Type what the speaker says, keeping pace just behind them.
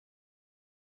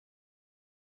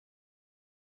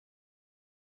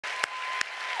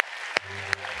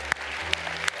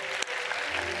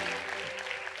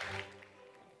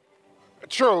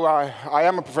true. I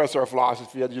am a professor of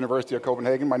philosophy at the University of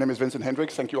Copenhagen. My name is Vincent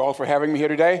Hendricks. Thank you all for having me here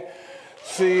today.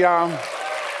 See, now,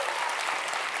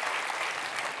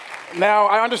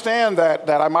 I understand that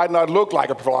I might not look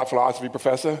like a philosophy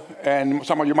professor, and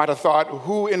some of you might have thought,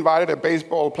 who invited a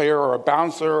baseball player or a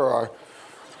bouncer or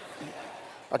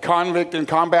a convict in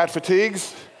combat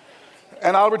fatigues?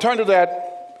 And I'll return to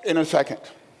that in a second.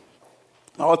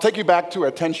 I'll take you back to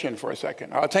attention for a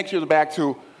second. I'll take you back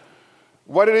to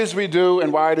what it is we do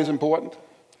and why it is important.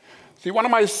 See, one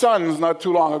of my sons not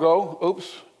too long ago,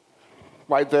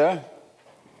 right there.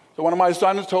 So one of my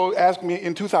sons asked me,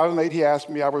 in 2008, he asked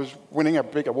me, I was winning a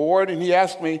big award, and he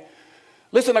asked me,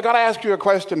 listen, I got to ask you a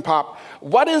question, Pop.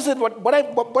 What is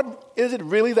it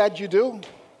really that you do?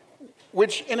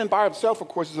 Which in and by itself, of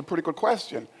course, is a pretty good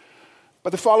question. But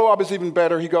the follow-up is even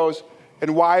better. He goes,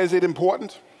 and why is it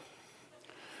important?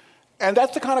 And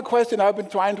that's the kind of question I've been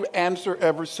trying to answer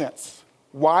ever since.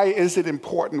 Why is it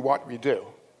important what we do?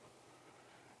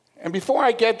 And before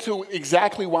I get to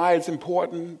exactly why it's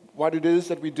important, what it is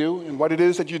that we do, and what it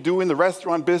is that you do in the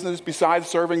restaurant business besides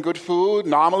serving good food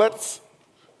and omelets,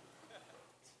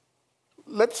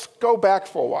 let's go back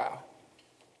for a while.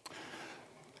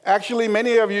 Actually,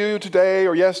 many of you today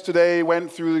or yesterday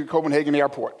went through the Copenhagen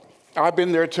airport. I've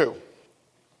been there too.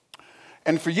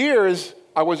 And for years,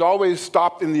 I was always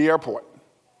stopped in the airport.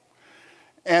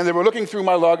 And they were looking through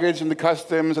my luggage and the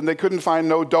customs, and they couldn't find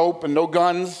no dope and no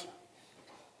guns.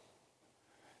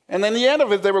 And then at the end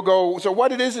of it, they would go, so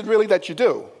what is it really that you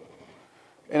do?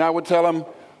 And I would tell them,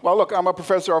 well, look, I'm a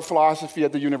professor of philosophy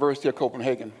at the University of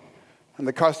Copenhagen. And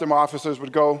the custom officers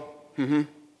would go,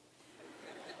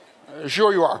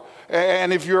 sure you are.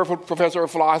 And if you're a professor of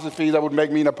philosophy, that would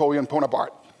make me Napoleon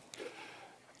Bonaparte.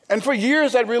 And for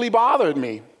years, that really bothered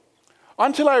me,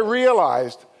 until I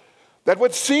realized that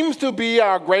what seems to be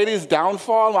our greatest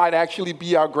downfall might actually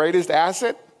be our greatest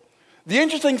asset. The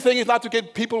interesting thing is not to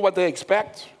give people what they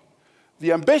expect.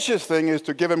 The ambitious thing is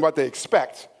to give them what they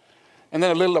expect, and then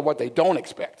a little of what they don't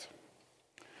expect.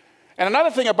 And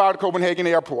another thing about Copenhagen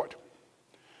Airport,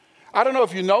 I don't know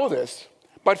if you know this,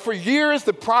 but for years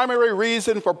the primary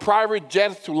reason for private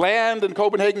jets to land in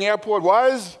Copenhagen Airport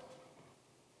was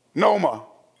Noma.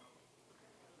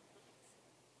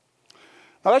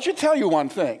 Now that should tell you one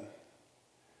thing.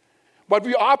 What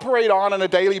we operate on a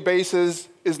daily basis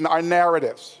is our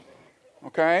narratives,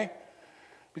 okay?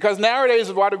 Because narratives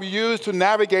is what we use to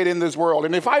navigate in this world.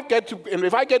 And if I get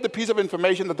the piece of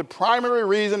information that the primary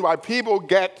reason why people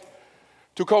get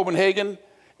to Copenhagen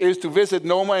is to visit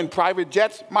Noma in private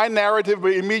jets, my narrative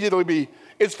will immediately be,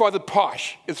 it's for the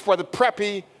posh, it's for the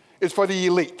preppy, it's for the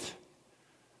elite.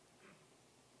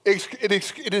 It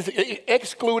is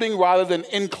excluding rather than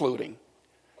including.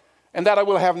 And that I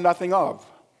will have nothing of.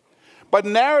 But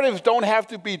narratives don't have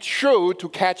to be true to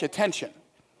catch attention.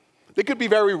 They could be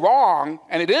very wrong,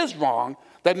 and it is wrong,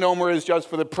 that Noma is just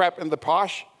for the prep and the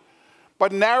posh.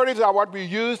 But narratives are what we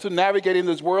use to navigate in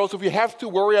this world, so we have to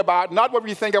worry about not what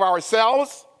we think of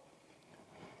ourselves,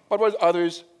 but what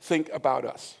others think about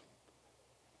us.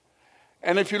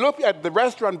 And if you look at the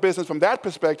restaurant business from that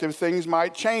perspective, things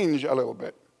might change a little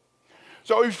bit.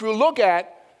 So if you look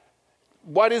at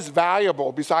what is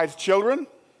valuable besides children,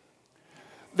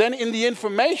 then in the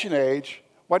information age,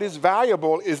 what is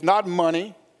valuable is not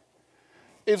money.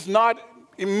 It's not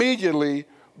immediately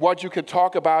what you could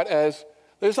talk about as,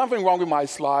 there's something wrong with my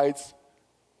slides.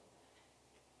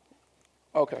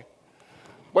 Okay.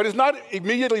 What is not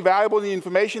immediately valuable in the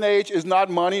information age is not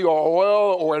money or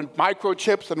oil or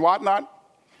microchips and whatnot.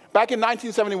 Back in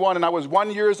 1971, and I was 1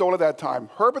 year old at that time,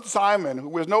 Herbert Simon, who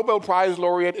was Nobel Prize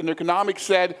laureate in economics,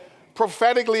 said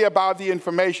prophetically about the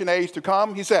information age to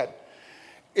come, he said,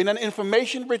 in an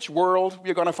information-rich world, we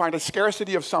are going to find a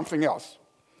scarcity of something else.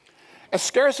 A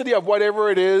scarcity of whatever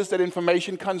it is that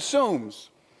information consumes.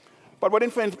 But what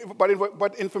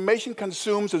information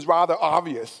consumes is rather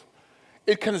obvious.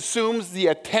 It consumes the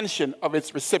attention of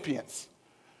its recipients.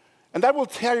 And that will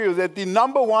tell you that the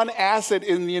number one asset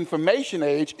in the information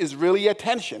age is really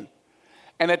attention.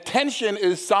 And attention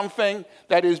is something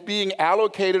that is being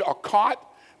allocated or caught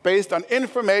based on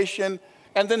information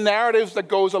and the narratives that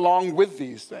goes along with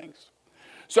these things.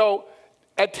 So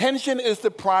attention is the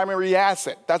primary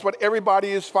asset. That's what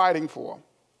everybody is fighting for.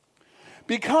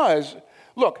 Because,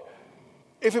 look,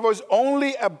 if it was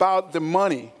only about the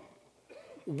money,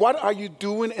 what are you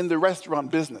doing in the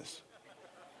restaurant business?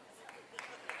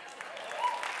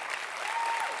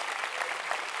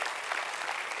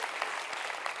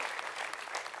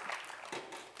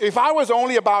 If I was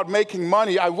only about making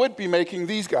money, I would be making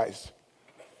these guys.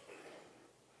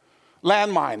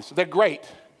 Landmines, they're great.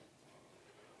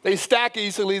 They stack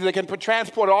easily. They can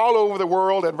transport all over the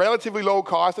world at relatively low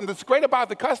cost. And it's great about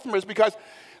the customers because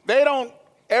they don't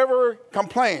ever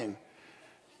complain.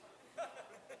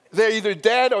 They're either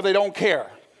dead or they don't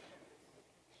care.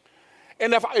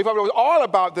 And if it was all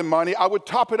about the money, I would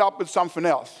top it up with something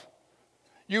else.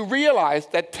 You realize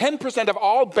that 10% of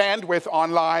all bandwidth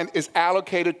online is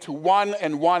allocated to one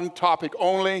and one topic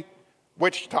only.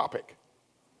 Which topic?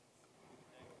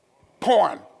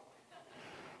 Porn.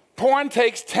 Porn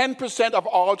takes 10% of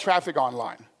all traffic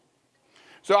online.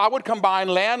 So I would combine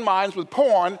landmines with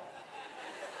porn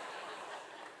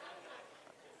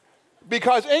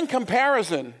because in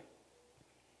comparison,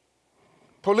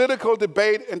 political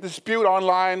debate and dispute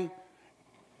online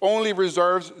only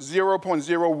reserves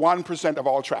 0.01% of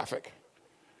all traffic.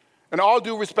 And all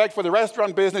due respect for the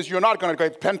restaurant business, you're not going to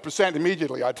get 10%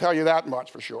 immediately, I tell you that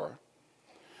much for sure.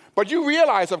 But you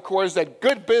realize, of course, that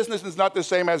good business is not the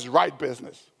same as right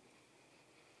business.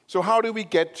 So how do we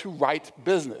get to right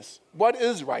business? What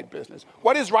is right business?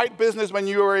 What is right business when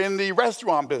you are in the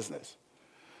restaurant business?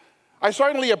 I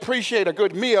certainly appreciate a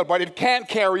good meal, but it can't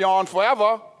carry on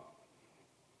forever.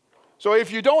 So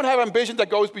if you don't have ambition that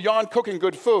goes beyond cooking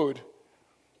good food,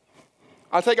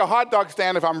 I'll take a hot dog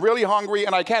stand if I'm really hungry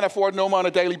and I can't afford no more on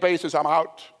a daily basis, I'm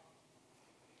out.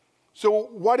 So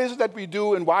what is it that we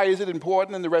do and why is it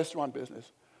important in the restaurant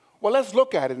business? Well, let's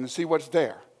look at it and see what's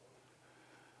there.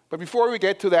 But before we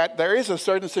get to that, there is a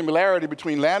certain similarity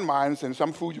between landmines and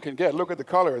some food you can get. Look at the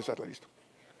colors, at least.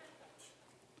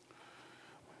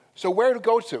 So where to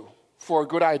go to for a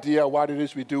good idea of what it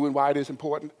is we do and why it is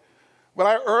important? Well,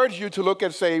 I urge you to look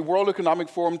at, say, World Economic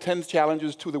Forum 10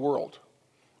 challenges to the world.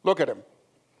 Look at them.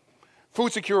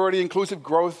 Food security, inclusive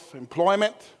growth,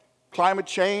 employment, climate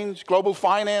change, global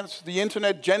finance, the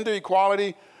internet, gender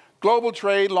equality, global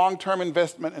trade, long-term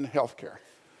investment, and healthcare.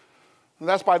 And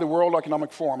that's by the World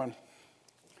Economic Forum. And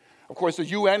of course, the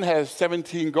UN has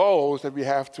 17 goals that we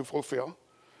have to fulfill.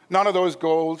 None of those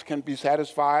goals can be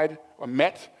satisfied or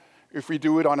met if we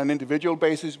do it on an individual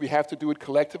basis. We have to do it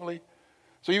collectively.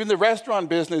 So even the restaurant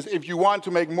business, if you want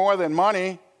to make more than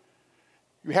money,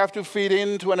 you have to feed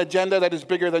into an agenda that is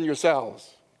bigger than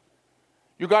yourselves.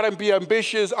 You've got to be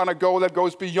ambitious on a goal that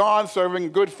goes beyond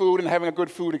serving good food and having a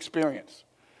good food experience.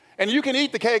 And you can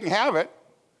eat the cake and have it.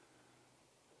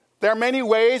 There are many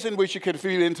ways in which you can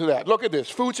feed into that. Look at this.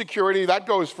 Food security, that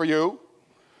goes for you.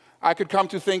 I could come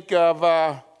to think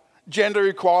of gender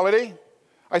equality.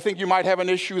 I think you might have an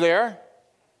issue there.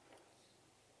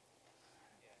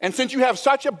 And since you have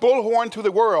such a bullhorn to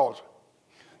the world,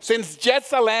 since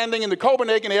jets are landing in the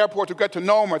Copenhagen airport to get to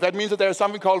Noma, that means that there's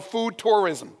something called food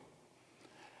tourism.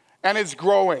 And it's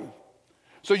growing.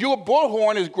 So your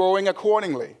bullhorn is growing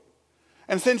accordingly.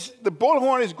 And since the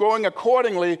bullhorn is growing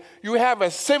accordingly, you have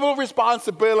a civil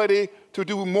responsibility to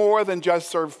do more than just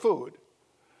serve food.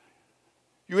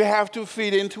 You have to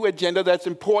feed into an agenda that's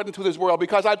important to this world.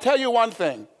 Because I'll tell you one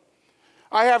thing.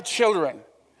 I have children.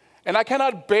 And I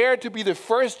cannot bear to be the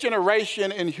first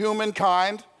generation in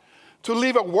humankind to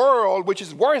leave a world which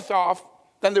is worse off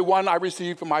than the one I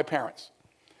received from my parents.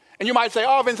 And you might say,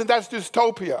 oh, Vincent, that's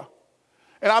dystopia.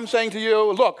 And I'm saying to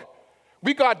you, look,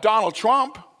 we got Donald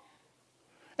Trump.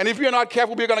 And if you're not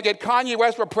careful, we're going to get Kanye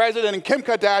West for president and Kim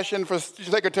Kardashian for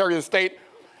Secretary of State.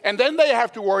 And then they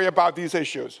have to worry about these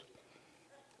issues.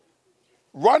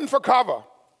 Run for cover.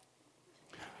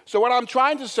 So what I'm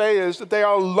trying to say is that there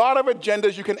are a lot of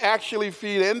agendas you can actually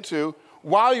feed into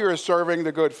while you're serving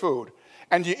the good food.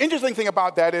 And the interesting thing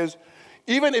about that is,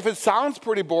 even if it sounds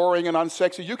pretty boring and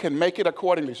unsexy, you can make it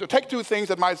accordingly. So take two things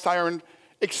that might sound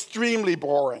extremely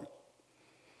boring.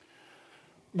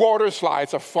 Water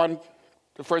slides are fun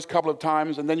the first couple of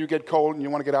times, and then you get cold and you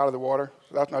want to get out of the water.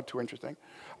 So that's not too interesting.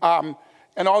 And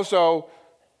also,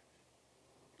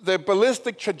 the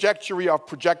ballistic trajectory of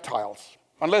projectiles.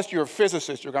 Unless you're a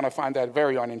physicist, you're going to find that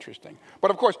very uninteresting. But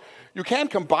of course, you can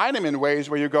combine them in ways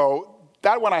where you go,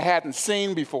 that one I hadn't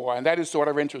seen before, and that is sort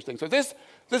of interesting. So this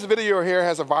video here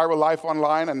has a viral life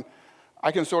online, and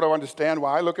I can sort of understand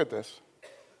why. Look at this.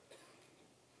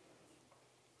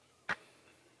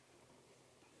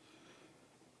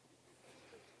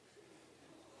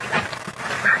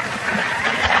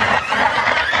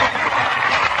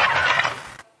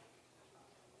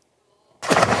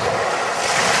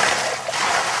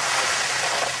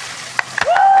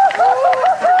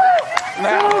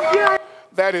 Now,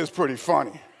 that is pretty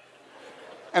funny.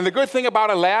 And the good thing about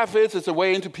a laugh is it's a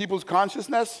way into people's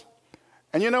consciousness.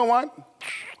 And you know what?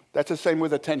 That's the same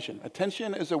with attention.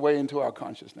 Attention is a way into our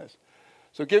consciousness.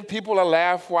 So give people a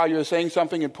laugh while you're saying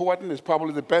something important is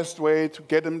probably the best way to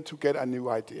get them to get a new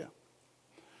idea.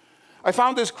 I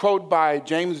found this quote by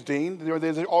James Dean.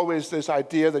 There's always this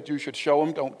idea that you should show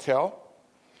them, don't tell.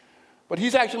 But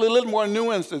he's actually a little more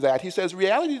nuanced to that. He says,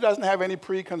 reality doesn't have any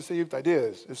preconceived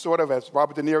ideas. It's sort of, as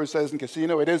Robert De Niro says in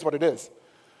Casino, it is what it is.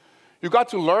 You've got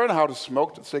to learn how to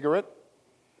smoke the cigarette,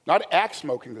 not act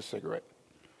smoking the cigarette.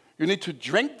 You need to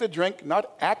drink the drink,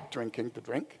 not act drinking the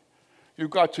drink.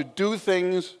 You've got to do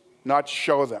things, not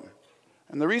show them.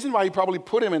 And the reason why he probably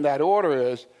put him in that order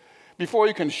is, before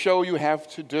you can show, you have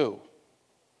to do.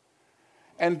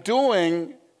 And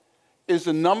doing is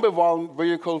the number one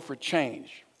vehicle for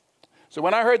change. So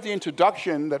when I heard the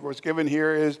introduction that was given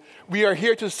here is, we are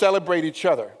here to celebrate each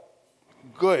other.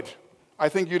 Good. I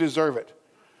think you deserve it.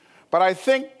 But I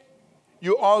think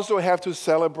you also have to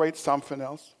celebrate something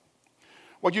else.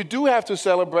 What you do have to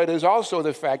celebrate is also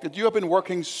the fact that you have been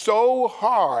working so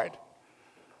hard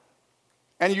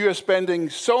and you are spending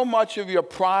so much of your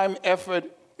prime effort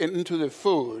into the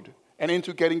food and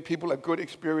into getting people a good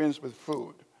experience with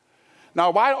food.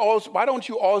 Now, why don't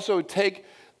you also take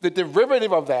the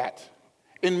derivative of that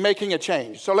in making a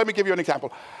change? So let me give you an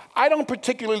example. I don't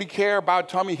particularly care about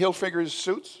Tommy Hilfiger's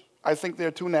suits. I think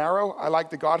they're too narrow. I like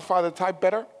the Godfather type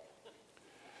better.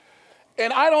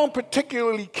 And I don't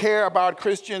particularly care about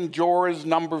Christian Dior's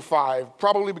number 5,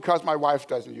 probably because my wife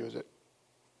doesn't use it.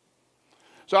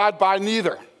 So I'd buy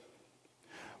neither.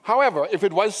 However, if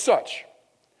it was such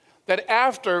that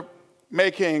after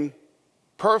making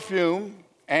perfume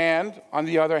and, on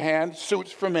the other hand,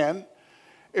 suits for men,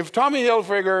 if Tommy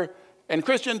Hilfiger and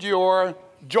Christian Dior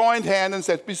joined hands and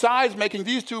said, besides making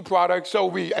these two products so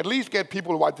we at least get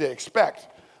people what they expect,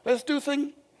 let's do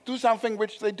something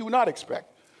which they do not expect.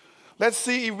 Let's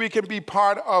see if we can be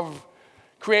part of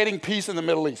creating peace in the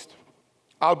Middle East.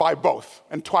 I'll buy both,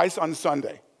 and twice on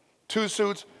Sunday. 2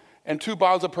 suits and 2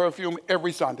 bottles of perfume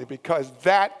every Sunday, because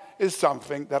that is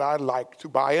something that I like to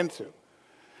buy into.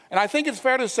 And I think it's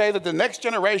fair to say that the next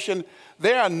generation,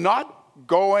 they are not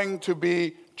going to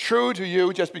be true to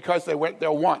you just because they went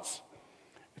there once.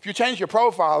 If you change your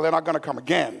profile, they're not going to come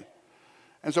again.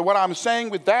 And so what I'm saying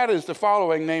with that is the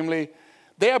following, namely,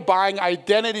 they're buying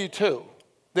identity too.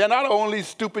 They're not only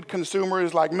stupid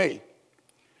consumers like me.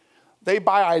 They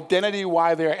buy identity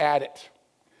while they're at it.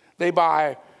 They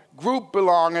buy group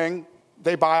belonging.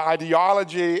 They buy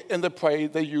ideology in the way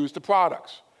they use the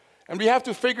products. And we have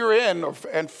to figure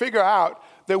out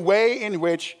the way in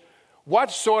which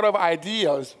what sort of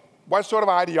ideas, what sort of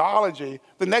ideology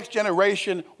the next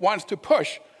generation wants to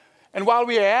push. And while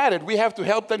we are at it, we have to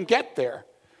help them get there.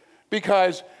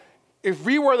 Because if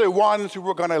we were the ones who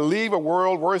were going to leave a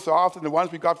world worse off than the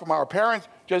ones we got from our parents,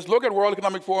 just look at World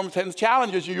Economic Forum's 10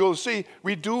 challenges and you'll see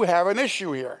we do have an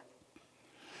issue here.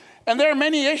 And there are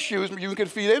many issues you can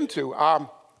feed into.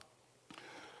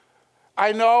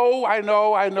 I know,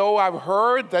 I've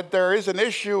heard that there is an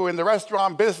issue in the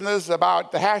restaurant business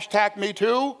about the hashtag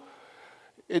 #MeToo.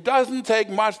 It doesn't take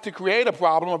much to create a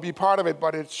problem or be part of it,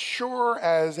 but it sure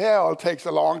as hell takes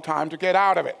a long time to get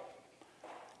out of it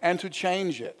and to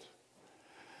change it.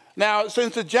 Now,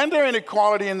 since the gender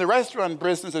inequality in the restaurant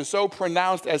business is so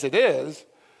pronounced as it is,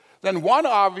 then one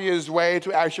obvious way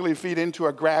to actually feed into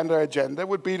a grander agenda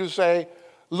would be to say,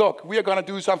 look, we are going to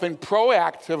do something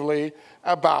proactively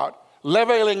about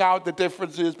leveling out the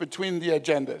differences between the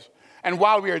agendas. And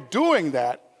while we are doing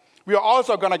that, we are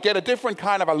also going to get a different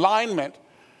kind of alignment,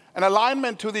 an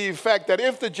alignment to the effect that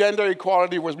if the gender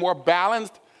equality was more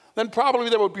balanced, then probably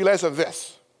there would be less of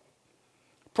this.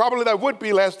 Probably there would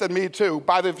be less than Me Too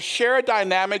by the shared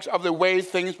dynamics of the way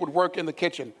things would work in the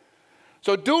kitchen.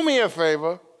 So do me a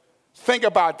favor, think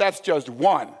about that's just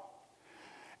one.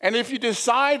 And if you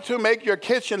decide to make your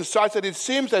kitchen such that it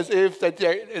seems as if that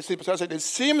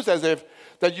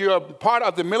you're part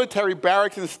of the military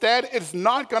barracks instead, it's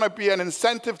not going to be an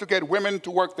incentive to get women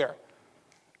to work there.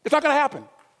 It's not going to happen.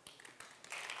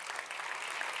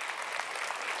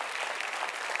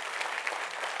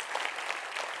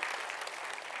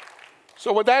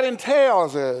 So what that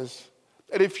entails is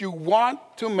that if you want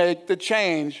to make the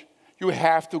change, you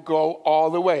have to go all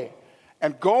the way.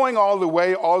 And going all the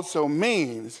way also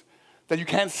means that you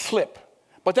can't slip.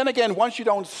 But then again, once you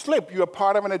don't slip, you're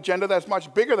part of an agenda that's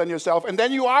much bigger than yourself, and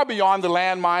then you are beyond the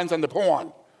landmines and the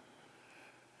porn.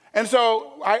 And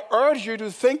so I urge you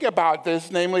to think about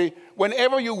this, namely,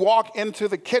 whenever you walk into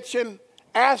the kitchen,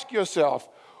 ask yourself,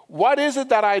 what is it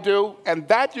that I do? And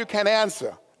that you can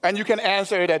answer. And you can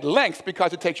answer it at length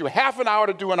because it takes you half an hour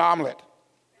to do an omelet.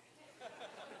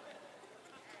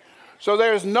 So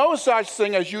there is no such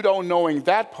thing as you don't knowing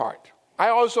that part. I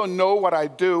also know what I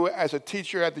do as a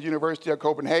teacher at the University of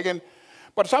Copenhagen,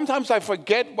 But sometimes I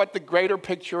forget what the greater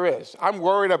picture is. I'm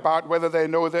worried about whether they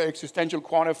know the existential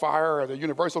quantifier or the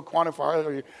universal quantifier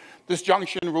or the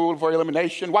disjunction rule for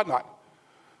elimination, whatnot.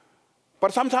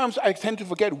 But sometimes I tend to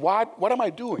forget, what am I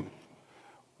doing?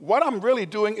 What I'm really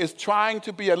doing is trying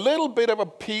to be a little bit of a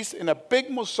piece in a big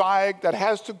mosaic that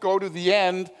has to go to the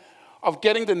end of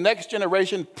getting the next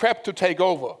generation prepped to take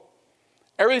over.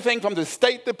 Everything from the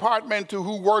State Department to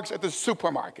who works at the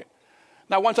supermarket.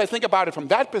 Now, once I think about it from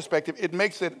that perspective, it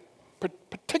makes it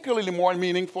particularly more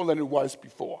meaningful than it was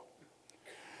before.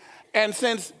 And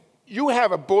since you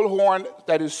have a bullhorn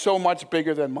that is so much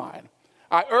bigger than mine,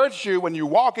 I urge you, when you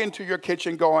walk into your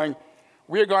kitchen going,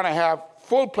 we're going to have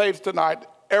full plates tonight,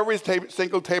 every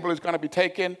single table is going to be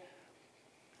taken,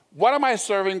 what am I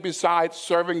serving besides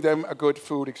serving them a good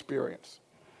food experience?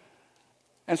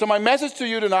 And so my message to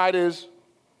you tonight is,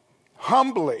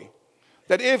 humbly,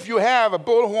 that if you have a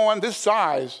bullhorn this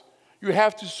size, you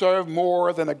have to serve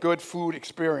more than a good food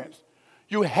experience.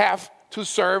 You have to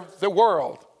serve the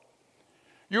world.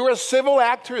 You're a civil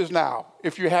actors now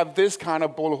if you have this kind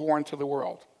of bullhorn to the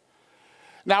world.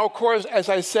 Now, of course, as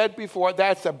I said before,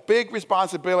 that's a big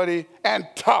responsibility and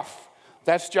tough.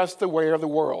 That's just the way of the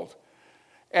world.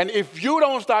 And if you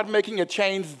don't start making a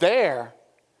change there,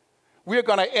 we're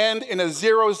going to end in a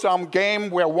zero-sum game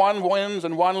where one wins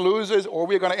and one loses, or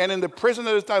we're going to end in the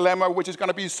prisoner's dilemma, which is going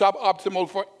to be suboptimal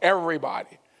for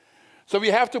everybody. So we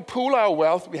have to pool our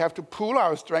wealth, we have to pool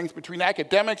our strengths between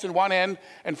academics in one end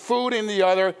and food in the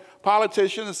other,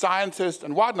 politicians, scientists,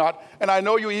 and whatnot. And I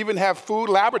know you even have food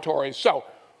laboratories. So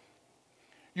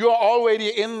you're already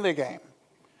in the game.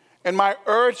 And my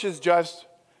urge is just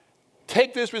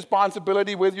take this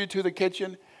responsibility with you to the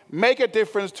kitchen, make a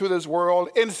difference to this world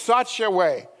in such a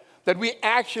way that we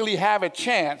actually have a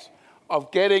chance of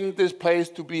getting this place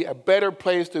to be a better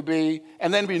place to be,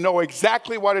 and then we know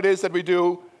exactly what it is that we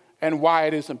do and why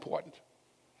it is important.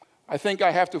 I think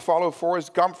I have to follow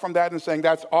Forrest Gump from that and saying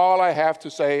that's all I have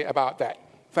to say about that.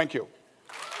 Thank you.